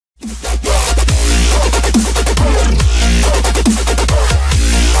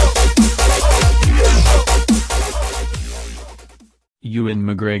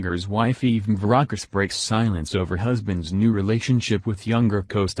McGregor's wife Eve Mavrakis breaks silence over husband's new relationship with younger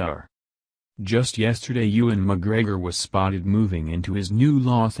co-star. Just yesterday Ewan McGregor was spotted moving into his new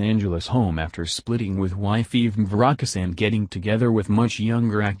Los Angeles home after splitting with wife Eve Mavrakis and getting together with much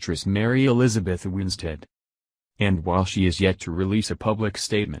younger actress Mary Elizabeth Winstead. And while she is yet to release a public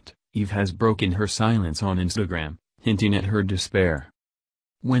statement, Eve has broken her silence on Instagram, hinting at her despair.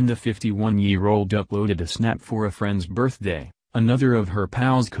 When the 51-year-old uploaded a snap for a friend's birthday, another of her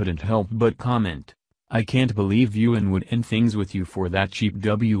pals couldn't help but comment, "I can't believe Ewan would end things with you for that cheap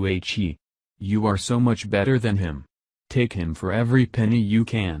whe. You are so much better than him. Take him for every penny you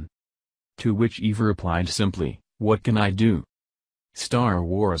can." To which Eve replied simply, "What can I do?" Star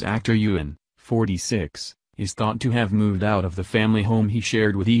Wars actor Ewan, 46, is thought to have moved out of the family home he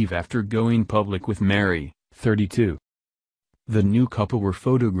shared with Eve after going public with Mary, 32. The new couple were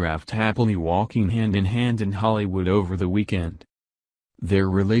photographed happily walking hand in hand in Hollywood over the weekend. Their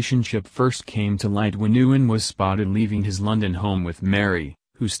relationship first came to light when Ewan was spotted leaving his London home with Mary,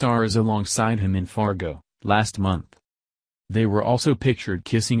 who stars alongside him in Fargo, last month. They were also pictured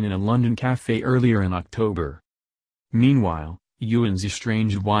kissing in a London cafe earlier in October. Meanwhile, Ewan's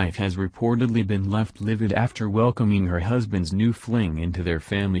estranged wife has reportedly been left livid after welcoming her husband's new fling into their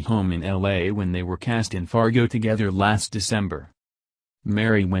family home in LA when they were cast in Fargo together last December.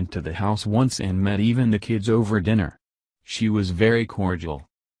 Mary went to the house once and met Eve and the kids over dinner. She was very cordial.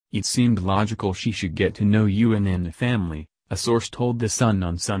 It seemed logical she should get to know Ewan and the family, a source told The Sun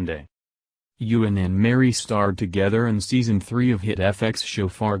on Sunday. Ewan and Mary starred together in Season 3 of hit FX show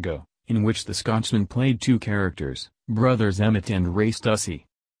Fargo, in which the Scotsman played two characters, brothers Emmett and Ray Stussy.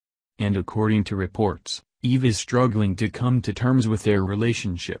 And according to reports, Eve is struggling to come to terms with their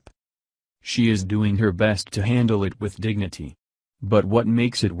relationship. She is doing her best to handle it with dignity. But what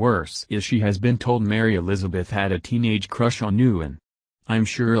makes it worse is she has been told Mary Elizabeth had a teenage crush on Ewan. "I'm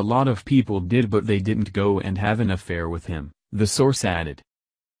sure a lot of people did, but they didn't go and have an affair with him," the source added.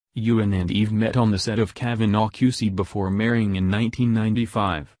 Ewan and Eve met on the set of Kavanaugh QC before marrying in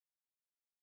 1995.